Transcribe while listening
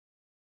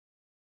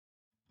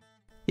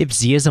If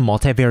z is a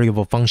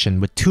multivariable function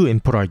with two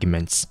input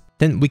arguments,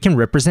 then we can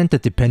represent the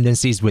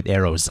dependencies with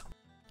arrows.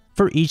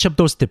 For each of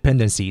those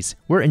dependencies,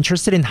 we're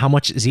interested in how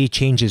much z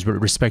changes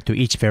with respect to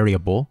each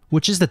variable,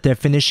 which is the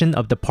definition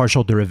of the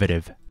partial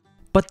derivative.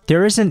 But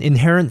there is an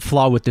inherent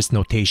flaw with this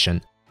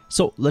notation,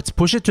 so let's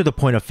push it to the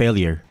point of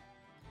failure.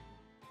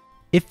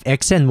 If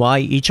x and y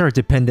each are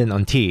dependent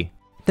on t,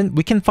 then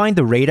we can find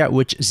the rate at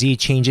which z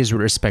changes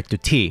with respect to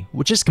t,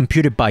 which is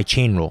computed by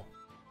chain rule.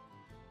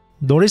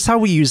 Notice how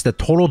we use the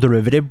total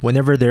derivative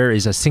whenever there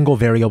is a single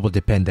variable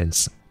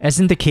dependence, as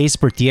in the case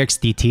for dx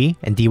dt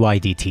and dy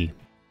dt.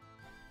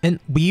 And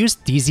we use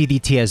dz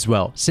dt as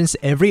well, since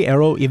every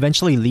arrow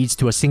eventually leads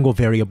to a single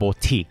variable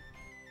t.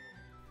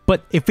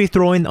 But if we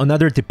throw in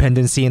another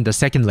dependency in the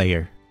second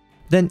layer,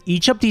 then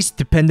each of these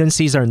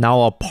dependencies are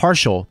now a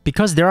partial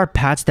because there are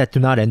paths that do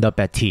not end up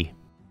at t.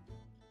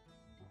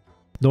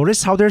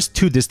 Notice how there's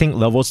two distinct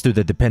levels to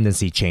the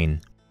dependency chain,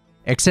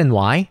 x and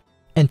y,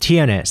 and t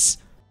and s.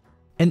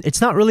 And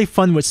it's not really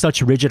fun with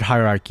such rigid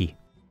hierarchy.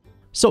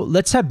 So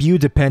let's have u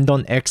depend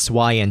on x,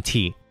 y, and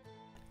t,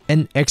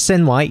 and x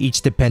and y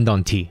each depend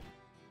on t.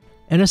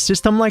 And a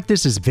system like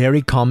this is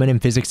very common in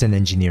physics and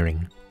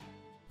engineering.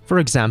 For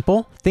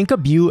example, think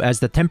of u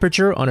as the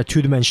temperature on a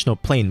two-dimensional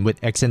plane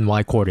with x and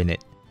y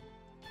coordinate.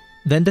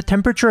 Then the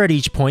temperature at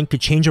each point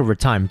could change over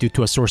time due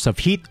to a source of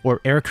heat or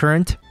air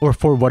current or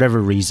for whatever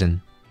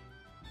reason.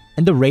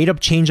 And the rate of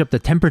change of the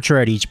temperature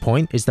at each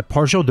point is the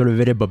partial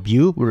derivative of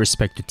u with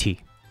respect to t.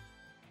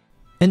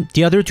 And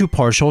the other two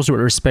partials with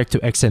respect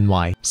to x and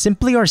y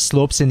simply are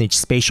slopes in each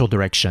spatial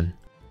direction.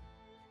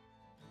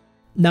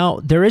 Now,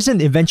 there is an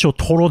eventual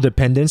total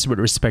dependence with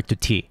respect to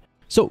t,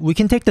 so we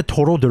can take the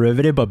total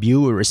derivative of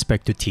u with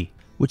respect to t,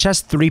 which has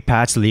three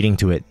paths leading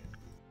to it.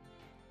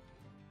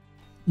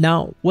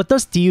 Now, what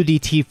does du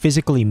dt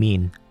physically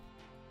mean?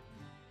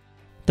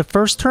 The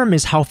first term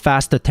is how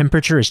fast the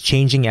temperature is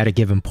changing at a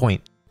given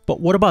point,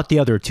 but what about the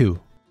other two?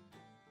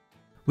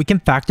 We can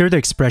factor the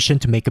expression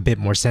to make a bit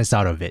more sense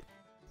out of it,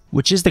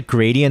 which is the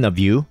gradient of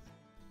u,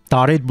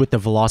 dotted with the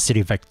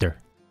velocity vector.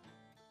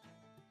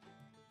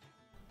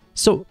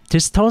 So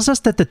this tells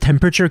us that the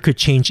temperature could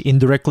change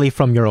indirectly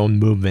from your own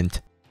movement.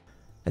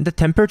 And the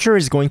temperature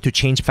is going to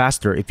change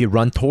faster if you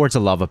run towards a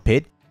lava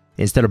pit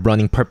instead of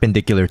running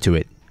perpendicular to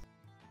it.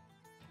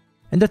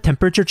 And the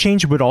temperature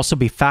change would also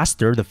be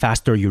faster the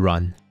faster you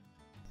run.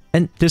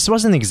 And this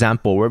was an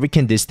example where we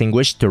can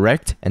distinguish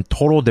direct and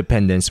total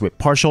dependence with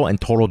partial and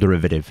total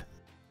derivative.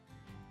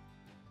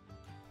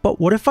 But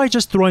what if I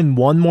just throw in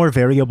one more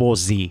variable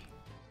z?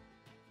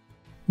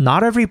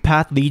 Not every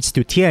path leads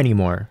to t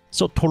anymore,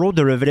 so total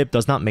derivative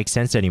does not make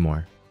sense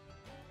anymore.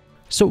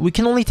 So we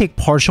can only take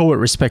partial with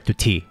respect to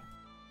t.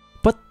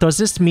 But does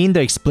this mean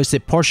the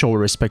explicit partial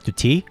with respect to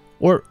t,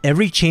 or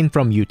every chain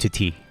from u to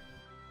t?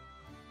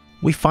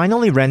 We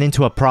finally ran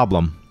into a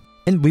problem,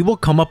 and we will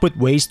come up with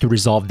ways to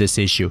resolve this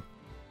issue.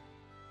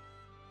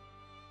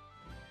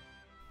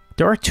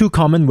 There are two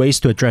common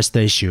ways to address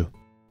the issue,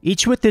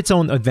 each with its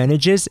own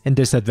advantages and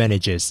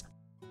disadvantages.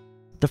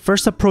 The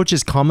first approach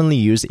is commonly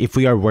used if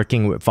we are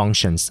working with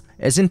functions,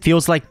 as in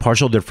fields like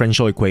partial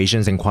differential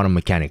equations and quantum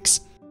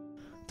mechanics.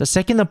 The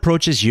second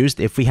approach is used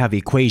if we have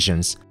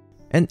equations,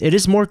 and it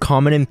is more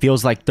common in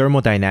fields like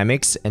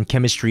thermodynamics and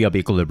chemistry of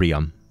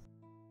equilibrium.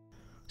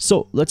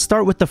 So let's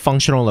start with the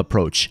functional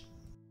approach.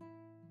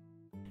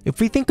 If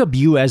we think of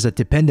u as a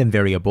dependent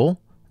variable,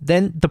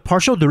 then the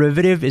partial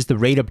derivative is the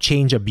rate of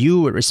change of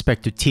u with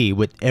respect to t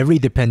with every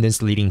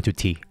dependence leading to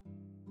t.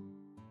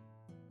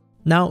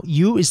 Now,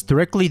 u is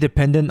directly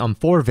dependent on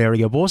four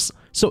variables,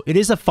 so it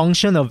is a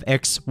function of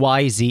x,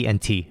 y, z,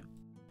 and t.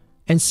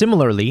 And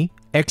similarly,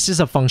 x is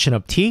a function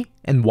of t,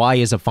 and y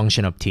is a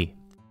function of t.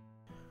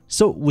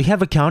 So we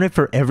have accounted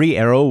for every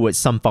arrow with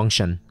some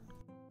function.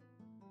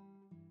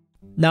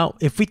 Now,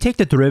 if we take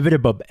the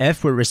derivative of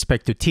f with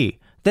respect to t,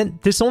 then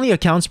this only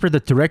accounts for the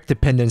direct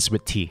dependence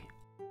with t.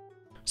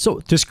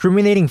 So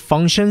discriminating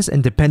functions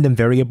and dependent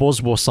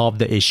variables will solve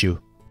the issue.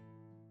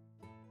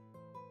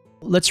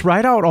 Let's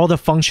write out all the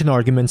function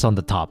arguments on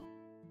the top.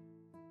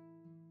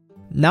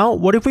 Now,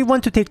 what if we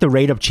want to take the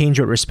rate of change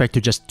with respect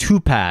to just two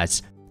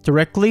paths,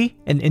 directly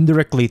and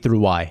indirectly through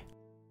y?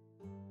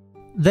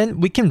 Then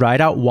we can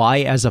write out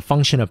y as a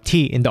function of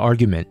t in the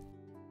argument.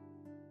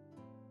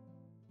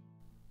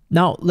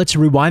 Now, let's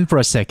rewind for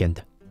a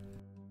second.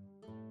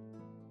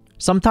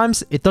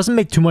 Sometimes it doesn't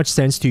make too much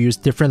sense to use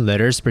different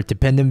letters for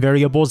dependent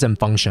variables and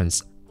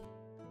functions.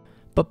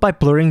 But by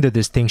blurring the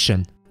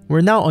distinction,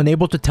 we're now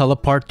unable to tell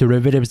apart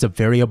derivatives of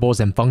variables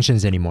and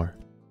functions anymore.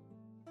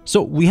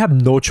 So we have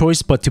no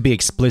choice but to be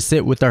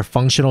explicit with our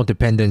functional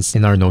dependence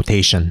in our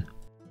notation.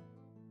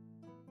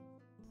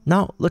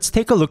 Now, let's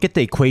take a look at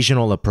the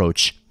equational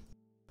approach.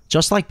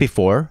 Just like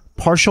before,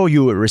 partial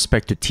u with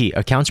respect to t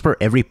accounts for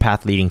every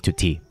path leading to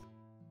t.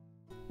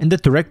 And the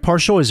direct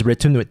partial is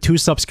written with two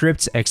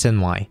subscripts x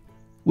and y,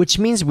 which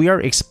means we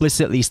are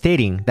explicitly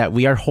stating that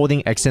we are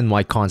holding x and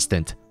y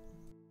constant.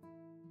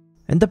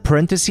 And the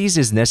parentheses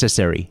is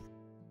necessary.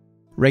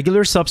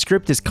 Regular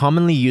subscript is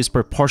commonly used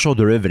for partial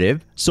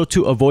derivative, so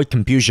to avoid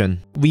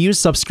confusion, we use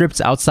subscripts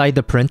outside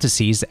the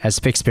parentheses as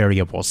fixed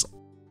variables.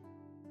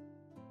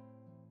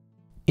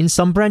 In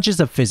some branches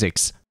of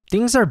physics,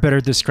 things are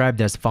better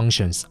described as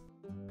functions.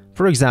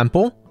 For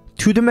example,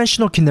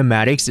 two-dimensional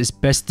kinematics is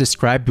best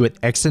described with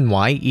x and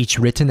y each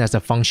written as a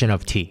function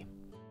of t.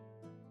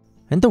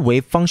 And the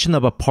wave function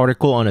of a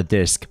particle on a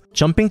disk,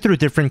 jumping through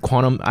different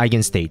quantum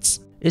eigenstates,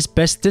 is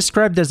best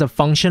described as a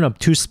function of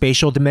two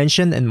spatial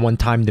dimension and one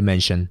time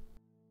dimension.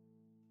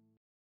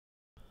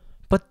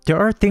 But there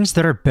are things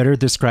that are better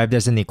described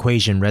as an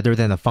equation rather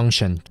than a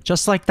function,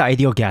 just like the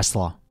ideal gas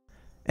law.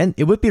 And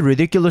it would be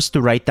ridiculous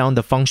to write down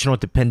the functional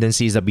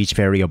dependencies of each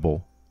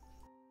variable.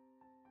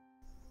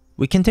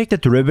 We can take the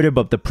derivative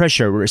of the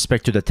pressure with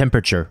respect to the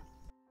temperature,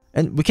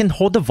 and we can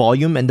hold the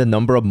volume and the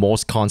number of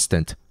moles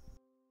constant.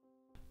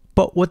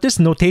 But what this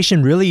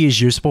notation really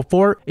is useful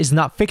for is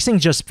not fixing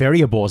just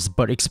variables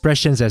but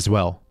expressions as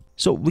well.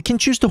 So we can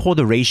choose to hold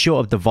the ratio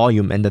of the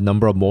volume and the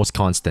number of moles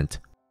constant.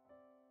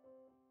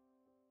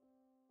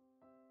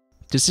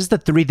 This is the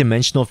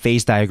three-dimensional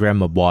phase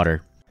diagram of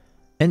water.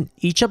 And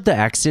each of the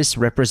axes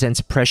represents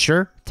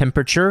pressure,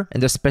 temperature,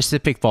 and the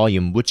specific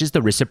volume, which is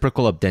the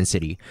reciprocal of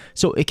density.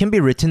 So it can be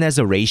written as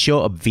a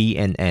ratio of V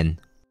and N.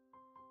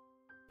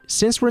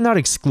 Since we're not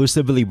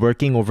exclusively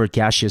working over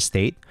gaseous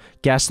state,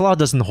 gas law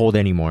doesn't hold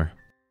anymore.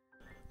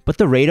 But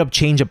the rate of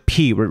change of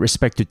P with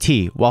respect to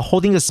T while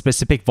holding a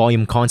specific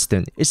volume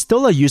constant is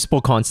still a useful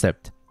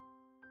concept.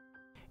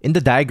 In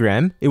the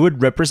diagram, it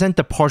would represent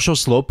the partial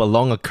slope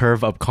along a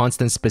curve of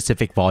constant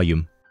specific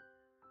volume.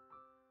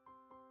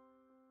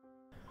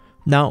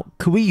 Now,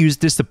 could we use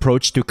this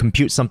approach to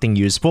compute something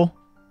useful?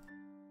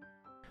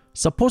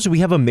 Suppose we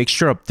have a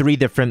mixture of three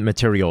different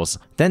materials,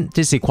 then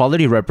this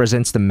equality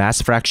represents the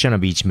mass fraction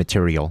of each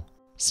material.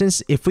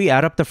 Since if we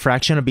add up the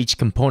fraction of each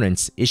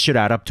components, it should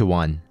add up to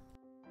 1.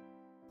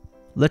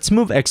 Let's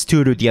move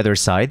x2 to the other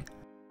side,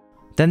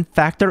 then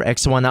factor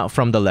x1 out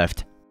from the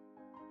left.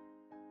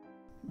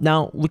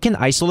 Now, we can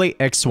isolate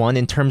x1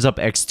 in terms of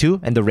x2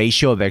 and the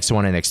ratio of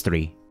x1 and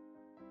x3.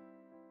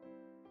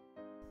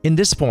 In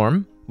this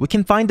form, we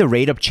can find the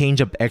rate of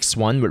change of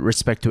x1 with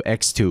respect to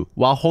x2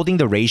 while holding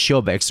the ratio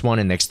of x1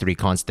 and x3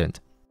 constant.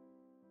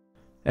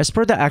 As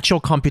per the actual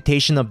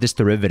computation of this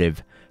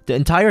derivative, the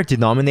entire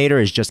denominator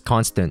is just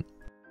constant.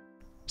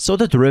 So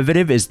the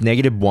derivative is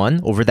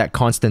 -1 over that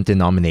constant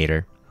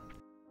denominator.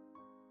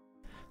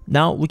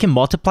 Now we can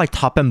multiply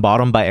top and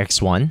bottom by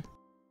x1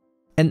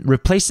 and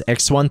replace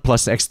x1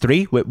 plus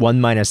x3 with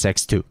 1 minus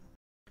x2.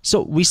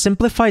 So we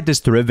simplified this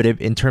derivative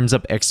in terms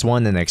of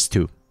x1 and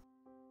x2.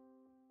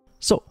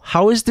 So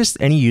how is this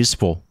any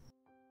useful?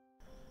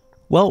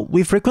 Well,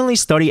 we frequently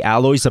study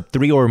alloys of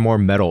 3 or more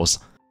metals.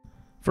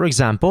 For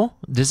example,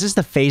 this is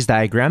the phase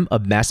diagram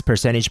of mass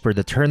percentage for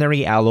the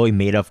ternary alloy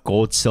made of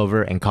gold,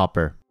 silver, and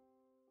copper.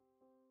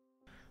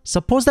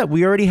 Suppose that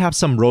we already have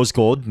some rose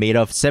gold made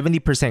of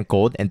 70%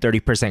 gold and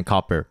 30%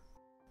 copper.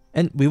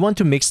 And we want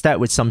to mix that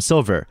with some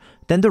silver,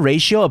 then the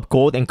ratio of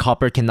gold and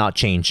copper cannot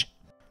change.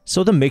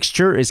 So the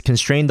mixture is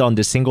constrained on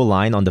this single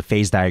line on the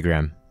phase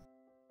diagram.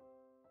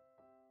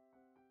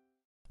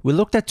 We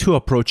looked at two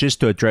approaches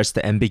to address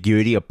the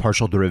ambiguity of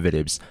partial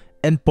derivatives,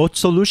 and both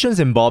solutions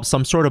involve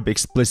some sort of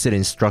explicit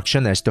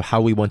instruction as to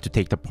how we want to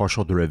take the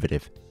partial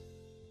derivative.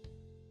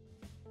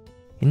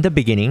 In the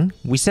beginning,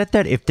 we said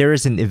that if there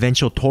is an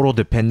eventual total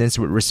dependence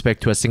with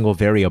respect to a single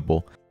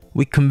variable,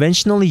 we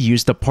conventionally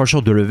use the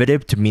partial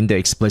derivative to mean the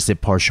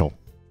explicit partial.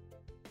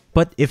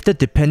 But if the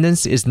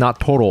dependence is not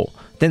total,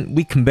 then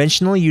we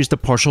conventionally use the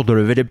partial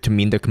derivative to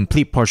mean the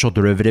complete partial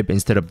derivative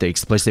instead of the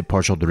explicit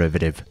partial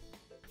derivative.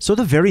 So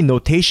the very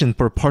notation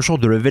for partial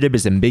derivative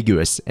is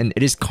ambiguous and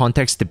it is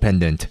context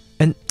dependent.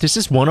 And this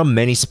is one of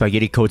many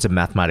spaghetti codes of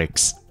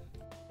mathematics.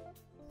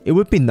 It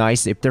would be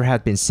nice if there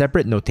had been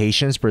separate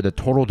notations for the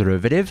total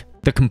derivative,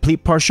 the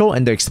complete partial,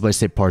 and the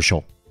explicit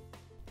partial.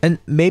 And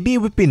maybe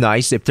it would be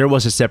nice if there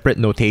was a separate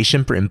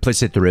notation for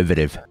implicit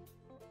derivative.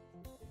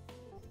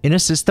 In a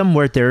system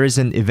where there is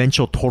an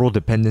eventual total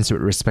dependence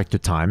with respect to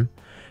time,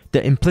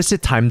 the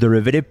implicit time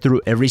derivative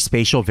through every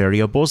spatial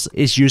variables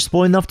is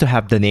useful enough to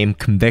have the name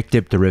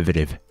convective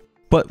derivative.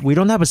 But we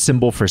don't have a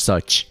symbol for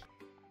such.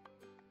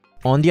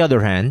 On the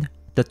other hand,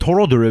 the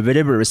total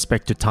derivative with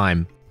respect to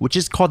time, which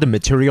is called the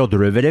material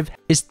derivative,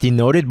 is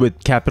denoted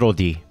with capital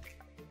D.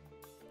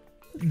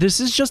 This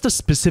is just a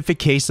specific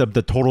case of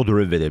the total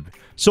derivative,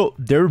 so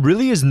there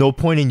really is no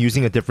point in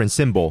using a different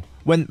symbol,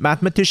 when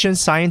mathematicians,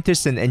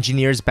 scientists, and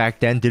engineers back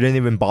then didn't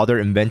even bother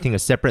inventing a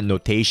separate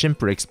notation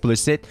for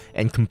explicit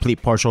and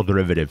complete partial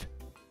derivative.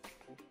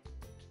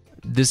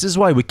 This is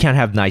why we can't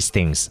have nice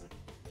things.